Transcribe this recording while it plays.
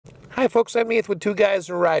Hi folks, I'm Heath with Two Guys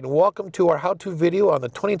in a Ride, and welcome to our how-to video on the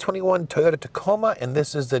 2021 Toyota Tacoma, and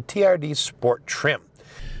this is the TRD Sport Trim.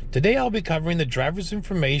 Today I'll be covering the driver's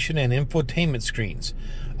information and infotainment screens.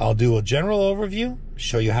 I'll do a general overview,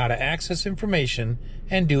 show you how to access information,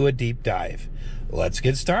 and do a deep dive. Let's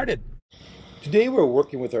get started. Today we're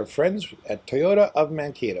working with our friends at Toyota of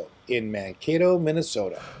Mankato in Mankato,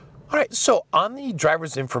 Minnesota. All right, so on the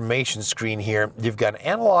driver's information screen here, you've got an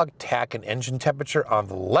analog tach and engine temperature on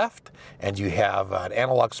the left, and you have an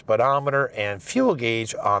analog speedometer and fuel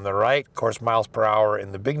gauge on the right, of course, miles per hour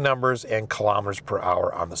in the big numbers and kilometers per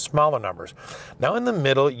hour on the smaller numbers. Now in the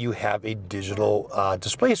middle, you have a digital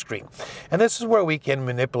display screen, and this is where we can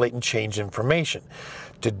manipulate and change information.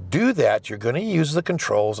 To do that, you're going to use the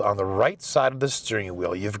controls on the right side of the steering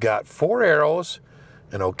wheel. You've got 4 arrows,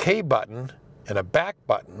 an OK button, and a back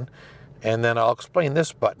button, and then I'll explain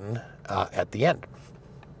this button at the end.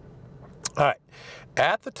 All right,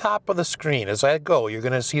 at the top of the screen as I go, you're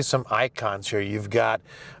going to see some icons here. You've got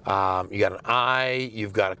an eye,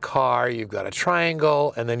 you've got a car, you've got a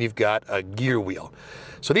triangle, and then you've got a gear wheel.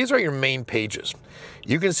 So these are your main pages.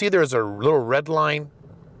 You can see there's a little red line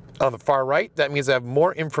on the far right. That means I have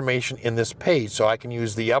more information in this page, so I can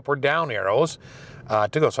use the up or down arrows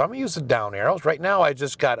to go. So I'm going to use the down arrows. Right now I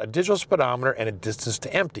just got a digital speedometer and a distance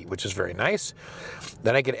to empty, which is very nice.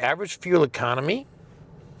 Then I get average fuel economy,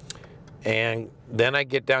 and then I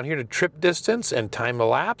get down here to trip distance and time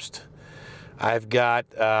elapsed. I've got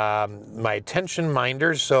my attention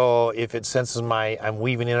minder, so if it senses I'm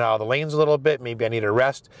weaving in and out of the lanes a little bit, maybe I need a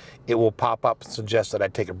rest, it will pop up and suggest that I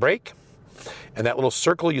take a break. And that little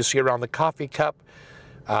circle you see around the coffee cup,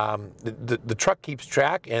 the truck keeps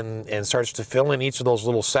track and starts to fill in each of those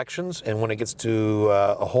little sections, and when it gets to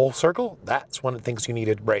a whole circle, that's when it thinks you need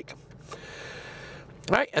a break.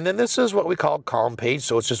 All right, and then this is what we call column page,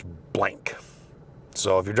 so it's just blank.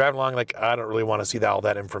 So if you're driving along like, I don't really want to see all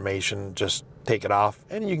that information, just take it off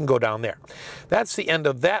and you can go down there. That's the end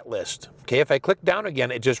of that list. Okay, if I click down again,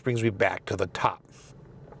 it just brings me back to the top.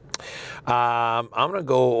 I'm going to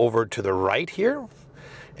go over to the right here,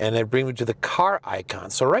 and then bring me to the car icon.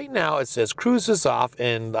 So right now it says cruise is off,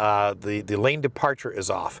 and the lane departure is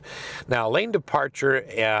off. Now lane departure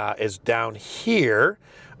is down here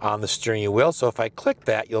on the steering wheel. So if I click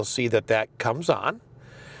that, you'll see that that comes on.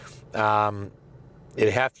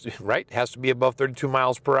 It has to be above 32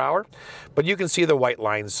 miles per hour, but you can see the white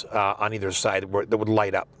lines on either side that would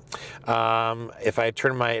light up. If I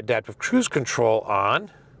turn my adaptive cruise control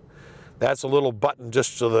on, that's a little button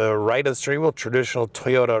just to the right of the steering wheel, traditional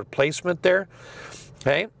Toyota placement there.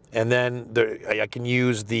 Okay, and then I can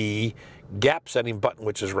use the gap setting button,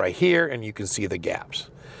 which is right here, and you can see the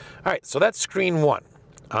gaps. All right, so that's screen 1.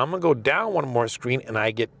 I'm gonna go down one more screen and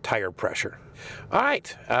I get tire pressure. All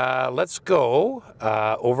right, let's go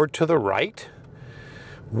over to the right.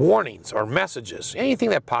 Warnings or messages, anything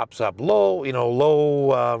that pops up, low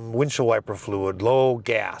windshield wiper fluid, low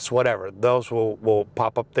gas, whatever, those will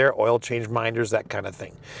pop up there, oil change minders, that kind of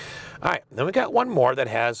thing. All right, then we got one more that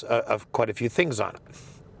has quite a few things on it.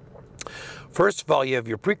 First of all, you have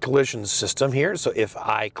your pre-collision system here, so if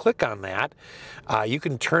I click on that, you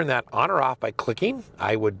can turn that on or off by clicking.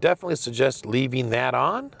 I would definitely suggest leaving that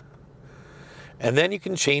on, and then you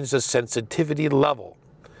can change the sensitivity level.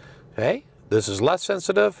 Okay, this is less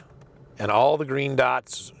sensitive, and all the green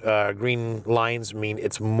dots, green lines mean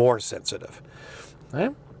it's more sensitive. Okay?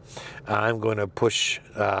 I'm going to push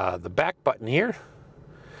the back button here,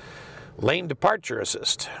 lane departure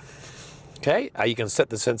assist. Okay, you can set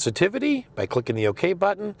the sensitivity by clicking the OK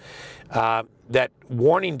button. That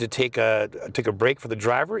warning to take a break for the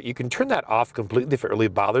driver, you can turn that off completely if it really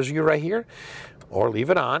bothers you right here, or leave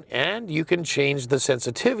it on, and you can change the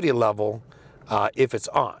sensitivity level if it's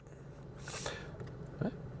on.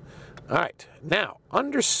 All right, now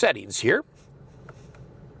under settings here,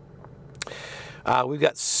 we've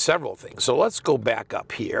got several things. So let's go back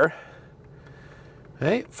up here.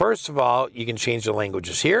 Okay, first of all, you can change the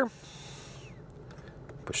languages here.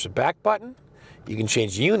 Push the back button. You can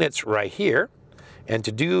change units right here. And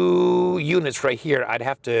to do units right here, I'd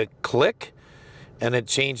have to click, and it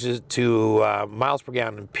changes to miles per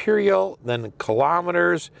gallon imperial, then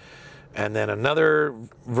kilometers, and then another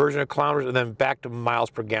version of kilometers, and then back to miles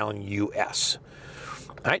per gallon US.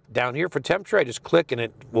 All right, down here for temperature, I just click and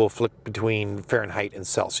it will flick between Fahrenheit and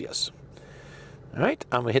Celsius. All right,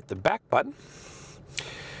 I'm gonna hit the back button.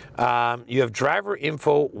 You have driver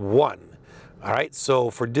info 1. All right, so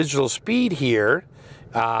for digital speed here,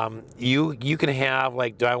 you can have,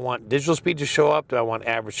 like, do I want digital speed to show up? Do I want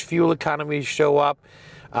average fuel economy to show up?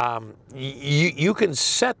 You can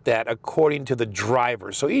set that according to the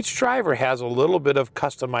driver. So each driver has a little bit of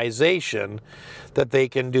customization that they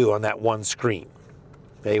can do on that one screen.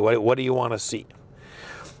 Okay, what do you want to see?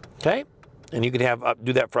 Okay, and you can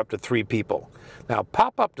do that for up to 3 people. Now,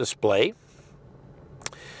 pop-up display,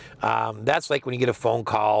 that's like when you get a phone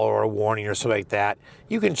call or a warning or something like that.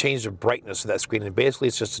 You can change the brightness of that screen, and basically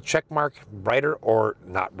it's just a check mark, brighter or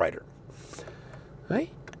not brighter.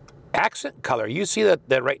 Okay? Accent color, you see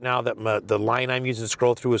that right now that the line I'm using to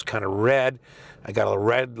scroll through is kind of red. I got a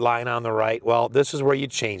red line on the right. Well, this is where you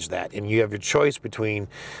change that, and you have your choice between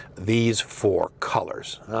these 4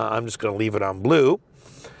 colors. I'm just going to leave it on blue.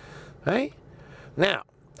 Okay? Now,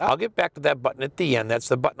 I'll get back to that button at the end. That's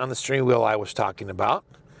the button on the steering wheel I was talking about.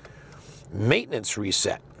 Maintenance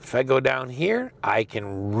reset. If I go down here, I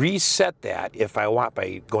can reset that if I want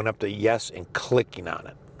by going up to yes and clicking on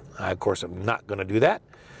it. Of course, I'm not going to do that.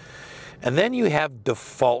 And then you have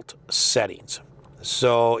default settings.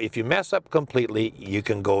 So if you mess up completely, you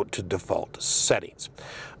can go to default settings.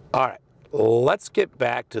 All right, let's get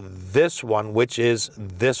back to this one, which is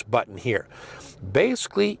this button here.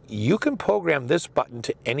 Basically, you can program this button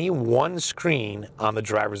to any one screen on the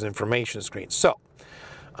driver's information screen. So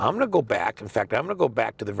I'm going to go back. In fact, I'm going to go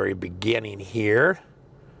back to the very beginning here.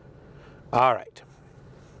 All right.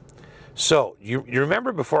 So you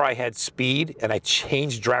remember before I had speed and I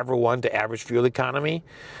changed driver 1 to average fuel economy?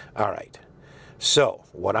 All right. So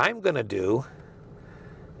what I'm going to do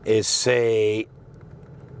is say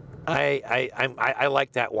I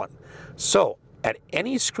like that one. So at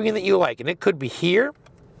any screen that you like, and it could be here,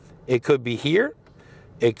 it could be here,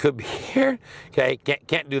 it could be here. Okay,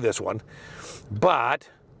 can't do this one, but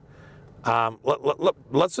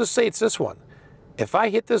let's just say it's this one. If I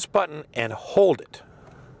hit this button and hold it,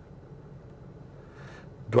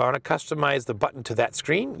 do I want to customize the button to that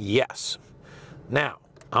screen? Yes. Now,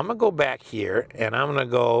 I'm going to go back here, and I'm going to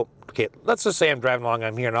go, okay, let's just say I'm driving along,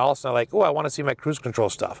 I'm here, and all of a sudden I'm like, oh, I want to see my cruise control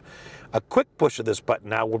stuff. A quick push of this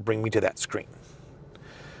button now will bring me to that screen.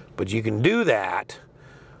 But you can do that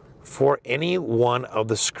for any one of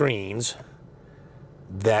the screens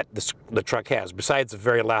that the truck has, besides the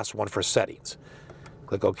very last one for settings.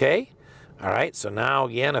 Click OK. All right, so now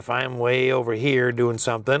again, if I'm way over here doing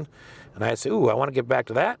something, and I say, ooh, I want to get back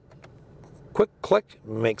to that, quick click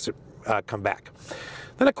makes it come back.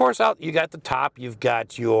 Then, of course, you got the top, you've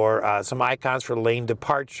got your some icons for lane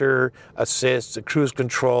departure, assist, cruise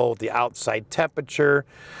control, the outside temperature,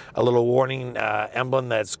 a little warning emblem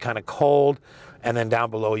that's kind of cold, and then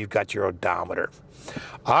down below you've got your odometer.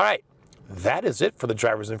 All right, that is it for the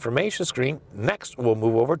driver's information screen. Next, we'll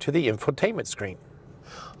move over to the infotainment screen.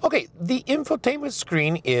 Okay, the infotainment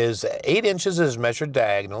screen is 8 inches, is measured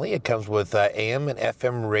diagonally. It comes with AM and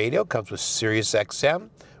FM radio, comes with Sirius XM,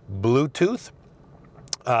 Bluetooth.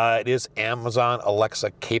 It is Amazon Alexa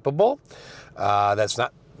capable. That's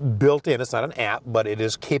not built in, it's not an app, but it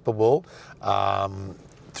is capable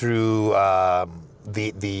through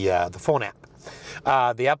the phone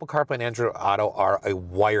app. The Apple CarPlay and Android Auto are a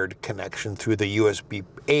wired connection through the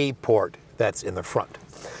USB-A port that's in the front.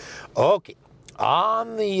 Okay.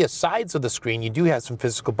 On the sides of the screen, you do have some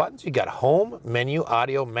physical buttons. You got home, menu,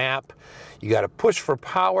 audio, map. You got a push for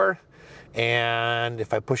power. And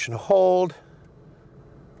if I push and hold,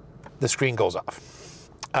 the screen goes off.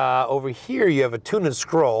 Over here, you have a tune and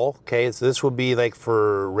scroll. Okay, so this will be like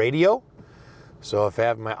for radio. So if I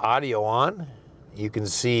have my audio on, you can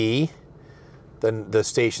see the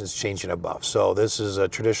station's changing above. So this is a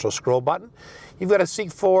traditional scroll button. You've got to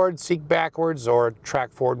seek forward, seek backwards, or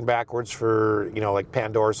track forward and backwards for, you know, like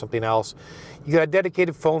Pandora or something else. You got a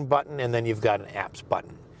dedicated phone button, and then you've got an apps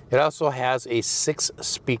button. It also has a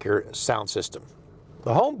 6-speaker sound system.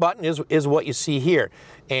 The home button is what you see here,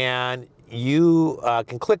 and you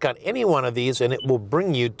can click on any one of these, and it will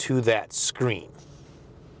bring you to that screen.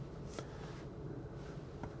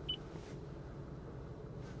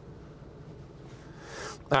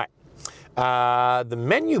 All right, the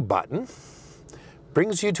menu button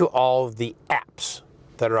brings you to all of the apps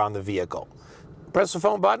that are on the vehicle. Press the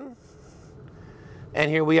phone button, and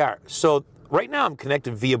here we are. So right now I'm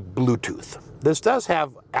connected via Bluetooth. This does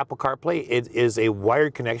have Apple CarPlay. It is a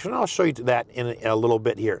wired connection. I'll show you that in a little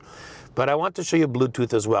bit here. But I want to show you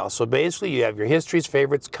Bluetooth as well. So basically you have your histories,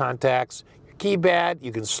 favorites, contacts, your keypad.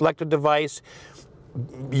 You can select a device.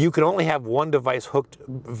 You can only have one device hooked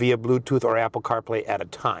via Bluetooth or Apple CarPlay at a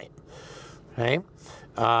time. Okay?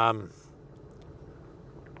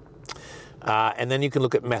 And then you can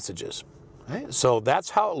look at messages. Okay? So that's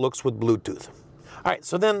how it looks with Bluetooth. All right,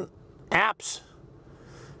 so then apps,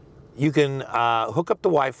 you can hook up the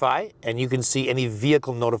Wi-Fi and you can see any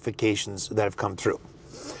vehicle notifications that have come through.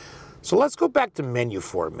 So let's go back to menu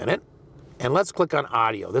for a minute, and let's click on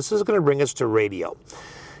audio. This is going to bring us to radio.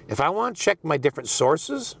 If I want to check my different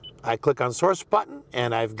sources, I click on source button,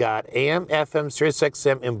 and I've got AM, FM, Sirius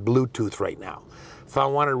XM, and Bluetooth right now. If I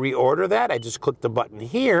want to reorder that, I just click the button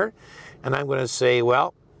here, and I'm going to say,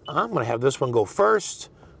 well, I'm going to have this one go first.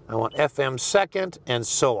 I want FM second, and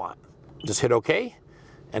so on. Just hit OK,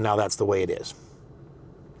 and now that's the way it is.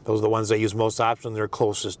 Those are the ones I use most often. They're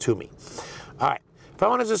closest to me. All right. If I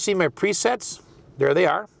want to just see my presets, there they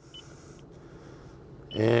are.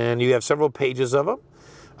 And you have several pages of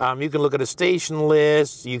them. You can look at a station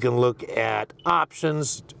list. You can look at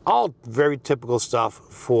options. All very typical stuff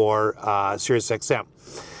for Sirius XM.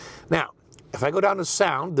 Now, if I go down to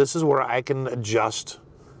sound, this is where I can adjust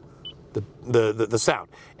the sound.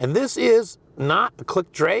 And this is not a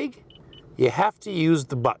click drag. You have to use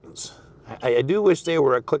the buttons. I do wish they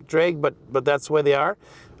were a click drag, but that's the way they are.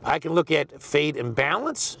 I can look at fade and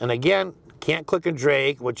balance, and again, can't click and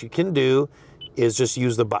drag. What you can do is just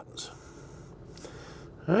use the buttons.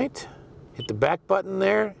 All right, hit the back button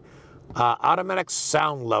there. Automatic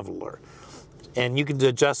sound leveler. And you can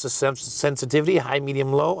adjust the sensitivity, high,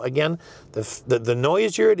 medium, low. Again, the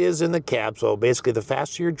noisier it is in the cab, so basically the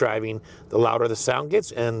faster you're driving, the louder the sound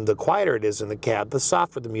gets, and the quieter it is in the cab, the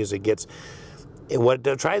softer the music gets. And what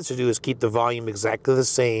it tries to do is keep the volume exactly the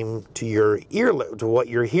same to your ear, to what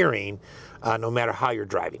you're hearing, no matter how you're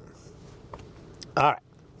driving. All right.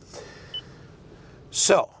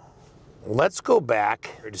 So let's go back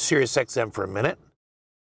to Sirius XM for a minute.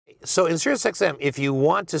 So in Sirius XM, if you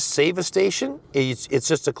want to save a station, it's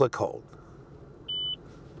just a click hold.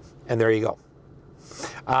 And there you go.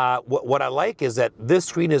 What I like is that this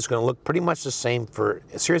screen is going to look pretty much the same for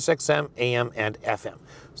Sirius XM, AM, and FM.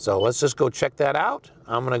 So let's just go check that out.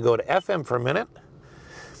 I'm going to go to FM for a minute.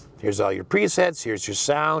 Here's all your presets. Here's your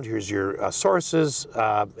sound. Here's your sources.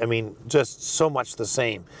 I mean, just so much the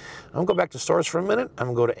same. I'm going to go back to source for a minute.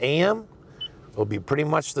 I'm going to go to AM. It'll be pretty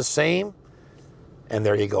much the same. And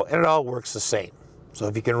there you go. And it all works the same. So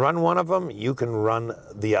if you can run one of them, you can run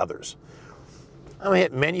the others. I'm going to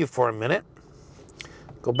hit menu for a minute.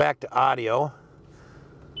 Go back to audio.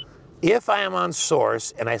 If I am on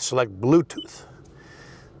source and I select Bluetooth,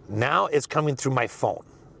 now it's coming through my phone.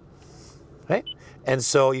 Okay? And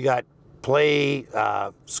so you got play,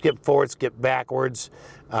 skip forward, skip backwards,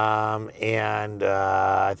 and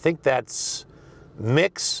I think that's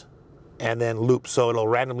mix and then loop. So it'll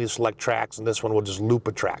randomly select tracks, and this one will just loop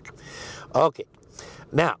a track. Okay.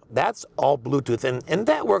 Now, that's all Bluetooth, and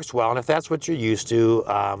that works well, and if that's what you're used to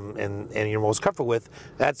and you're most comfortable with,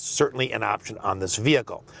 that's certainly an option on this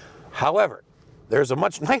vehicle. However, there's a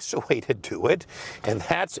much nicer way to do it, and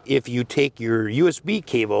that's if you take your USB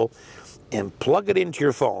cable and plug it into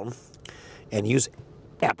your phone and use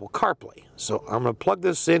Apple CarPlay. So I'm going to plug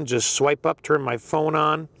this in, just swipe up, turn my phone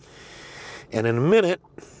on, and in a minute,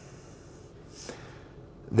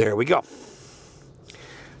 there we go.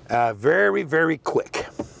 Very, very quick.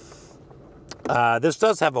 This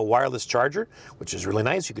does have a wireless charger, which is really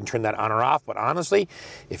nice. You can turn that on or off, but honestly,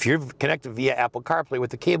 if you're connected via Apple CarPlay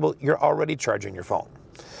with the cable, you're already charging your phone.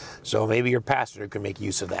 So maybe your passenger can make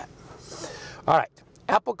use of that. All right,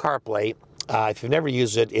 Apple CarPlay, if you've never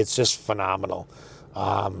used it, it's just phenomenal.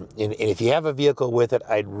 And if you have a vehicle with it,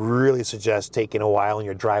 I'd really suggest taking a while in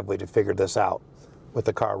your driveway to figure this out with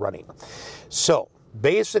the car running. So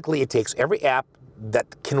basically, it takes every app that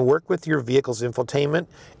can work with your vehicle's infotainment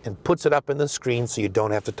and puts it up in the screen so you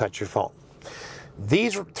don't have to touch your phone.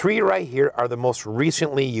 These three right here are the most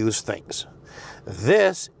recently used things.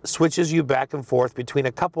 This switches you back and forth between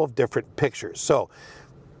a couple of different pictures. So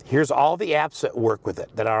here's all the apps that work with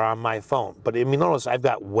it that are on my phone. But I mean, notice I've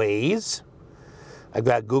got Waze, I've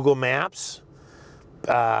got Google Maps,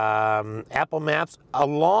 Apple Maps,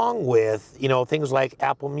 along with, you know, things like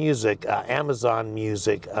Apple Music, Amazon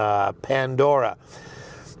Music, Pandora.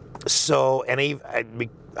 So, and I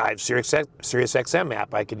have Sirius XM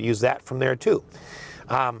app. I could use that from there too.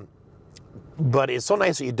 But it's so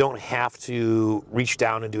nice that you don't have to reach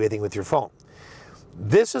down and do anything with your phone.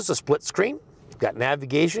 This is a split screen. You've got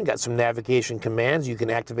navigation, got some navigation commands. You can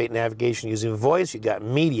activate navigation using voice. You've got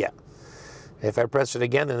media. If I press it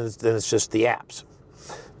again, then it's just the apps.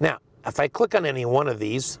 Now, if I click on any one of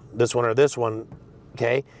these, this one or this one,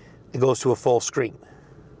 okay, it goes to a full screen.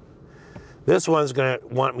 This one's going to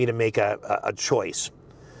want me to make a choice,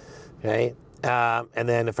 okay? And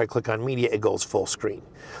then if I click on media, it goes full screen.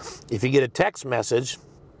 If you get a text message,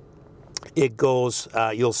 it goes,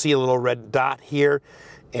 you'll see a little red dot here,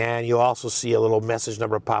 and you'll also see a little message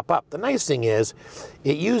number pop up. The nice thing is,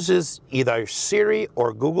 it uses either Siri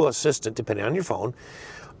or Google Assistant, depending on your phone.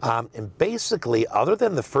 And basically, other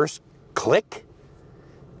than the first click,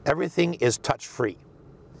 everything is touch-free.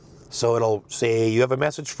 So it'll say, you have a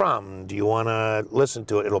message from, do you want to listen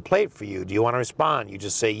to it? It'll play it for you. Do you want to respond? You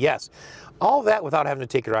just say yes. All that without having to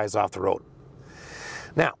take your eyes off the road.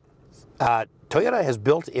 Now, Toyota has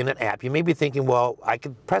built in an app. You may be thinking, well, I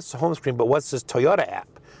could press the home screen, but what's this Toyota app?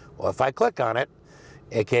 Well, if I click on it,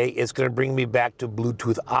 okay, it's going to bring me back to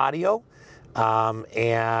Bluetooth audio,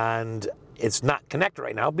 and it's not connected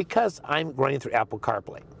right now because I'm running through Apple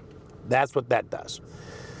CarPlay. That's what that does.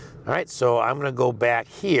 All right, so I'm going to go back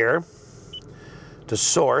here to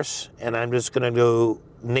source, and I'm just going to do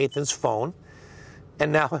Nathan's phone,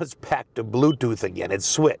 and now it's back to Bluetooth again. It's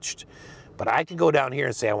switched. But I can go down here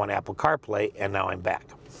and say I want Apple CarPlay, and now I'm back.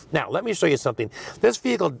 Now, let me show you something. This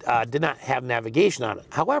vehicle did not have navigation on it.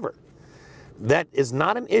 However, that is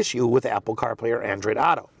not an issue with Apple CarPlay or Android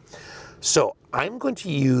Auto. So I'm going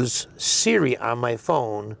to use Siri on my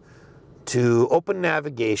phone to open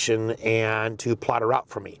navigation and to plot a route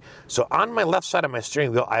for me. So on my left side of my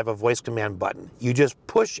steering wheel, I have a voice command button. You just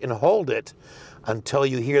push and hold it until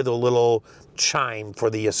you hear the little chime for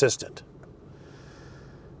the assistant.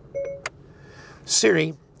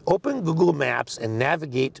 Siri, open Google Maps and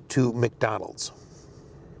navigate to McDonald's.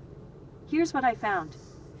 Here's what I found.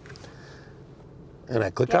 And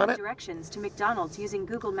I click on it. Directions to McDonald's using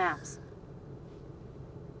Google Maps.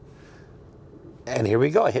 And here we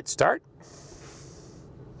go. I hit start.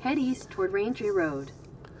 Head east toward Raintree Road.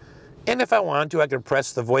 And if I want to, I can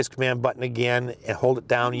press the voice command button again and hold it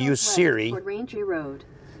down, use Siri, toward Raintree Road.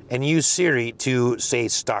 And use Siri to say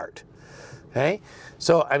start. Okay?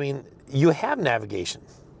 So, I mean, you have navigation.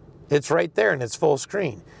 It's right there and it's full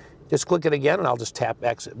screen. Just click it again and I'll just tap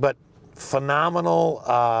exit. But phenomenal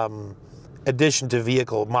addition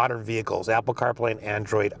to modern vehicles, Apple CarPlay and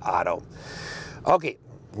Android Auto. Okay,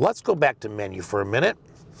 let's go back to menu for a minute.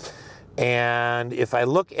 And if I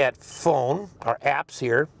look at phone, or apps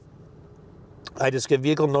here, I just get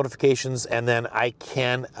vehicle notifications and then I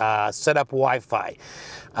can set up Wi-Fi.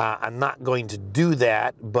 I'm not going to do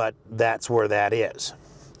that, but that's where that is.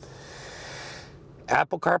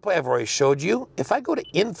 Apple CarPlay, I've already showed you. If I go to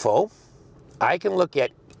Info, I can look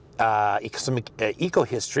at some eco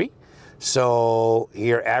history. So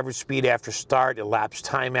your average speed after start, elapsed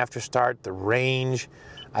time after start, the range.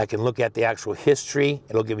 I can look at the actual history.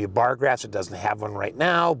 It'll give you bar graphs. It doesn't have one right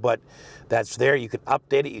now, but that's there. You can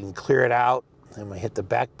update it. You can clear it out. I'm going to hit the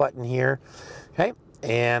back button here. Okay,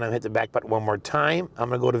 and I'm going to hit the back button one more time. I'm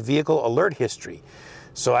going to go to Vehicle Alert History.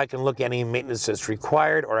 So I can look at any maintenance that's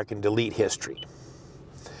required, or I can delete history.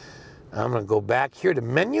 I'm going to go back here to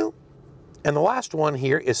Menu. And the last one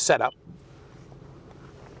here is Setup.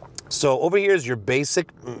 So over here is your basic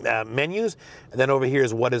menus, and then over here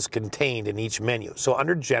is what is contained in each menu. So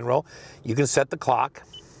under General, you can set the clock.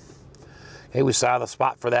 Okay, we saw the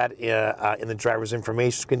spot for that in the driver's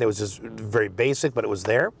information screen. That was just very basic, but it was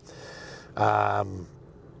there.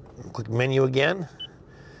 Click Menu again.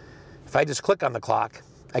 If I just click on the clock,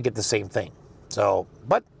 I get the same thing. So,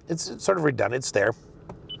 but it's sort of redundant. It's there.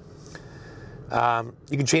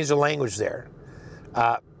 You can change the language there.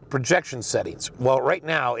 Projection settings. Well, right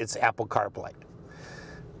now it's Apple CarPlay.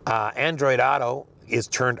 Android Auto is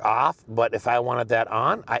turned off, but if I wanted that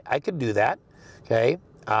on, I could do that, okay?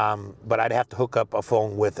 But I'd have to hook up a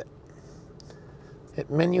phone with it. Hit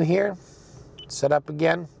Menu here, set up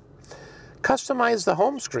again. Customize the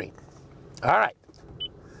home screen. All right.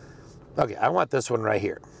 Okay, I want this one right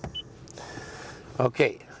here.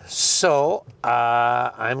 Okay, so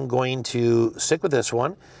I'm going to stick with this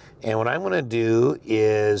one. And what I'm going to do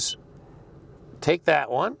is take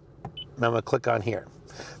that one, and I'm going to click on here.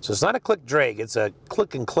 So it's not a click drag, it's a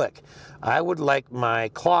click and click. I would like my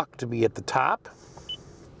clock to be at the top,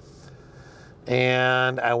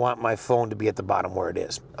 and I want my phone to be at the bottom where it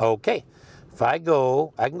is. Okay, if I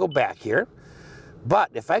go, I can go back here,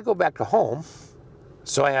 but if I go back to home,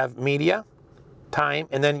 so I have media, time,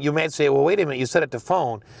 and then you might say, well, wait a minute, you set it to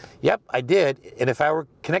phone. Yep, I did, and if I were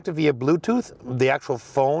connected via Bluetooth, the actual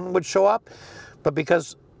phone would show up, but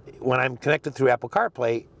because when I'm connected through Apple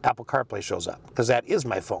CarPlay shows up, because that is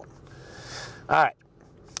my phone. All right,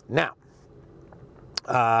 now,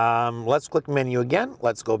 let's click Menu again.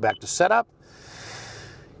 Let's go back to Setup.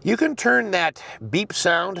 You can turn that beep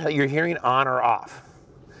sound that you're hearing on or off.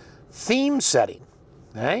 Theme setting,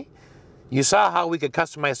 okay? You saw how we could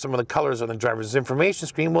customize some of the colors on the driver's information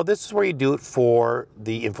screen. Well, this is where you do it for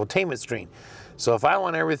the infotainment screen. So if I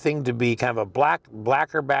want everything to be kind of a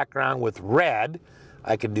blacker background with red,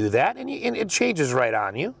 I can do that, and it changes right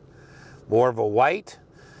on you. More of a white,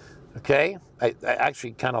 okay? I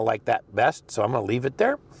actually kind of like that best, so I'm going to leave it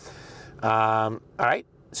there. All right,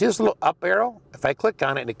 see this little up arrow? If I click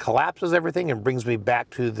on it, it collapses everything and brings me back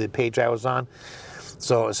to the page I was on.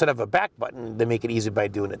 So instead of a back button, they make it easy by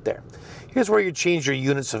doing it there. Here's where you change your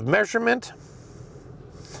units of measurement.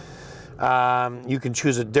 You can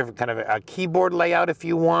choose a different kind of a keyboard layout if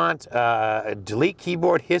you want. A delete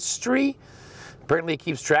keyboard history. Apparently it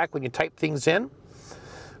keeps track when you type things in.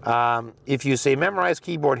 If you say memorize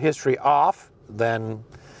keyboard history off, then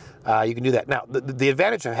you can do that. Now, the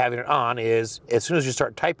advantage of having it on is as soon as you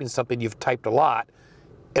start typing something you've typed a lot,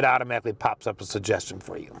 it automatically pops up a suggestion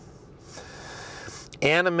for you.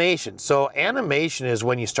 Animation. So animation is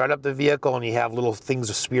when you start up the vehicle and you have little things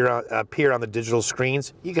appear on the digital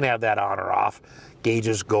screens. You can have that on or off.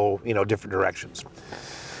 Gauges go, different directions.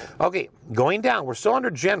 Okay, going down, we're still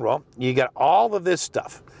under general. You got all of this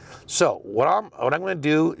stuff. So what I'm going to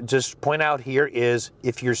do, just point out here, is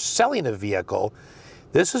if you're selling a vehicle,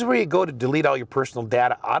 this is where you go to delete all your personal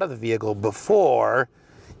data out of the vehicle before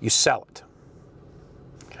you sell it.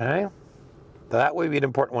 Okay, that would be an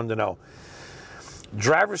important one to know.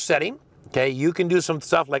 Driver setting, okay, you can do some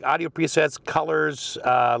stuff like audio presets, colors,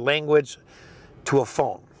 language to a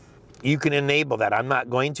phone. You can enable that. I'm not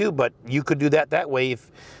going to, but you could do that. That way,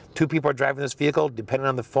 if two people are driving this vehicle, depending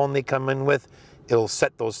on the phone they come in with, it'll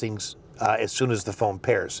set those things as soon as the phone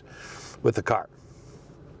pairs with the car.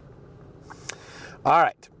 All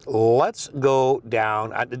right, let's go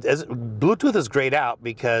down. Bluetooth is grayed out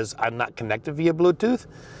because I'm not connected via Bluetooth.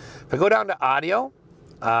 If I go down to audio,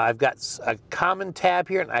 I've got a common tab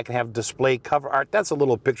here, and I can have display cover art. That's a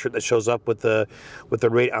little picture that shows up with the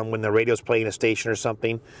radio when the radio's playing a station or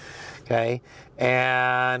something. Okay,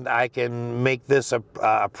 and I can make this a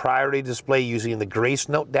priority display using the Grace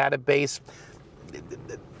Note database.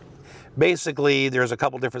 Basically, there's a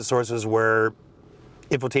couple different sources where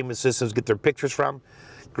infotainment systems get their pictures from.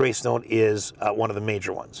 Grace Note is one of the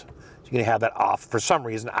major ones. So you're going to have that off for some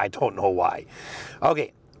reason. I don't know why.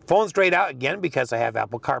 Okay. Phone's grayed out again because I have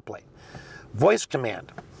Apple CarPlay. Voice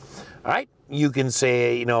command. All right, you can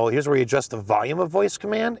say, here's where you adjust the volume of voice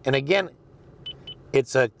command. And again,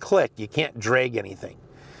 it's a click. You can't drag anything.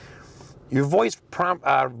 Your voice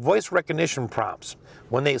recognition prompts.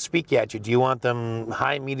 When they speak at you, do you want them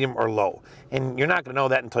high, medium, or low? And you're not going to know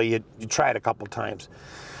that until you try it a couple times.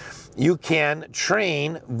 You can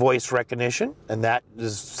train voice recognition, and that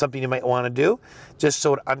is something you might want to do, just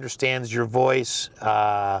so it understands your voice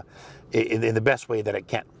in the best way that it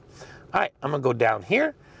can. All right, I'm going to go down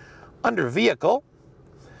here. Under Vehicle,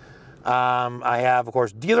 I have, of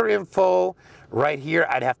course, dealer info. Right here,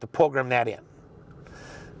 I'd have to program that in.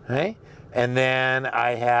 Okay? And then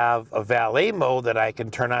I have a valet mode that I can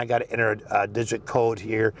turn on. I got to enter a digit code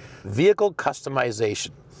here. Vehicle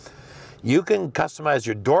customization. You can customize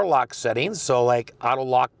your door lock settings, so like auto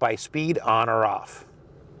lock by speed, on or off.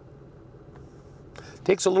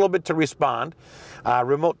 Takes a little bit to respond.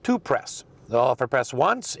 Remote to press. So if I press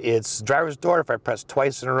once, it's driver's door. If I press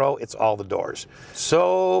twice in a row, it's all the doors.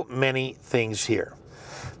 So many things here.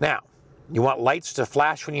 Now, you want lights to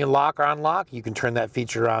flash when you lock or unlock. You can turn that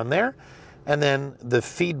feature on there. And then the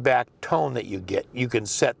feedback tone that you get, you can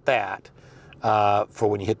set that for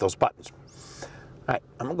when you hit those buttons. All right,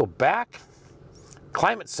 I'm going to go back.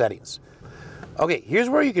 Climate settings. Okay, here's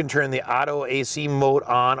where you can turn the auto AC mode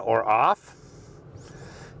on or off.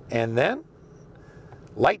 And then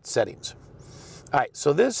light settings. All right,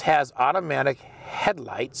 so this has automatic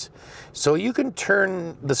headlights. So you can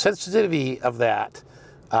turn the sensitivity of that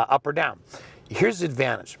up or down. Here's the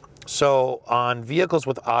advantage. So on vehicles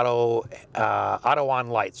with auto on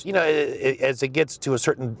lights, as it gets to a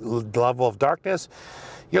certain level of darkness,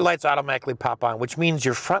 your lights automatically pop on, which means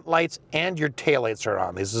your front lights and your tail lights are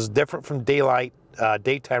on. This is different from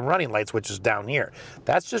daytime running lights, which is down here.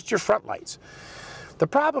 That's just your front lights. The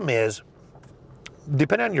problem is,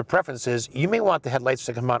 depending on your preferences, you may want the headlights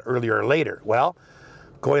to come on earlier or later. Well,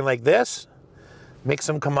 going like this makes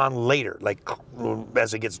them come on later, like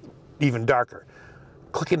as it gets even darker.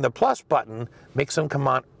 Clicking the plus button makes them come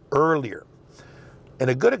on earlier. And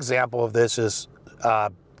a good example of this is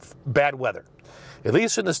bad weather. At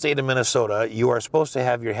least in the state of Minnesota, you are supposed to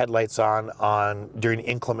have your headlights on during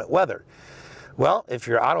inclement weather. Well, if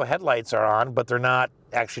your auto headlights are on, but they're not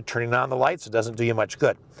actually turning on the lights, it doesn't do you much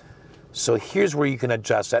good. So here's where you can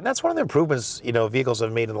adjust that. And that's one of the improvements, vehicles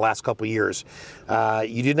have made in the last couple of years.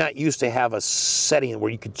 You did not used to have a setting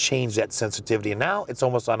where you could change that sensitivity, and now it's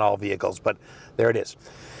almost on all vehicles, but there it is.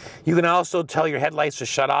 You can also tell your headlights to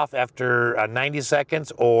shut off after 90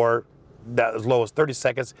 seconds or as low as 30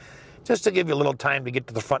 seconds, just to give you a little time to get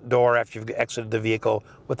to the front door after you've exited the vehicle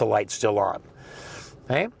with the lights still on.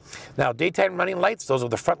 Okay? Now, daytime running lights, those are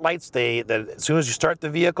the front lights. As soon as you start the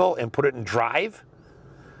vehicle and put it in drive,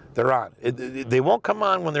 they're on. They won't come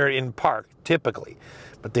on when they're in park, typically,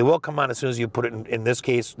 but they will come on as soon as you put it in this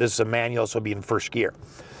case, this is a manual, so it'll be in first gear.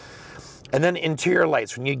 And then interior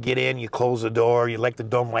lights, when you get in, you close the door, you like the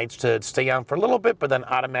dome lights to stay on for a little bit, but then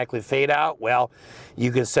automatically fade out. Well,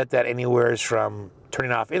 you can set that anywhere from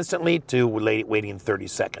turning off instantly to waiting 30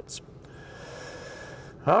 seconds.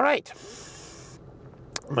 All right.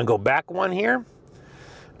 I'm gonna go back one here.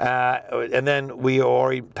 And then we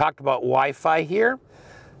already talked about Wi-Fi here.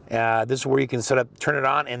 This is where you can turn it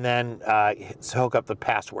on, and then hook up the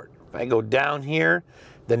password. If I go down here,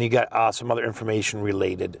 then you got some other information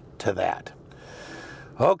related to that.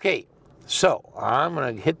 Okay, so I'm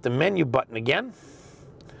gonna hit the menu button again.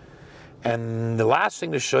 And the last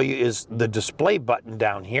thing to show you is the display button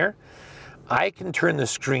down here. I can turn the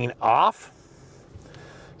screen off,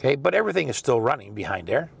 okay, but everything is still running behind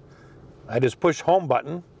there. I just push home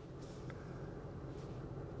button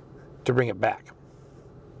to bring it back.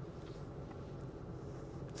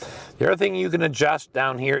 The other thing you can adjust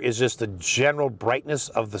down here is just the general brightness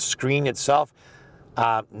of the screen itself.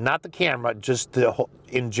 Not the camera, just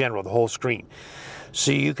in general, the whole screen.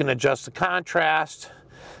 So you can adjust the contrast,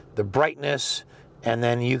 the brightness, and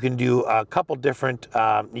then you can do a couple different,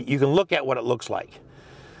 you can look at what it looks like.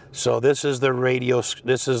 So this is the radio,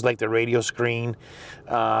 this is like the radio screen.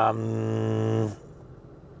 Yeah,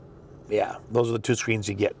 those are the two screens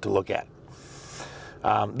you get to look at.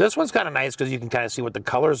 This one's kind of nice because you can kind of see what the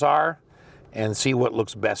colors are and see what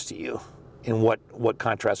looks best to you in what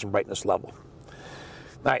contrast and brightness level.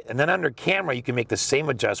 All right, and then under camera, you can make the same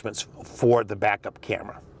adjustments for the backup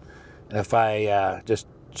camera. And if I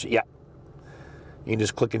yeah, you can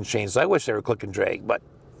just click and change. So I wish they were click and drag, but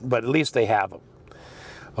at least they have them.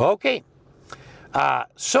 Okay,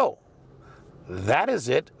 so that is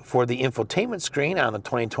it for the infotainment screen on the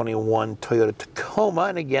 2021 Toyota Tacoma.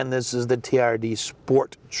 And again, this is the TRD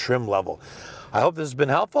Sport trim level. I hope this has been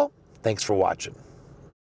helpful. Thanks for watching.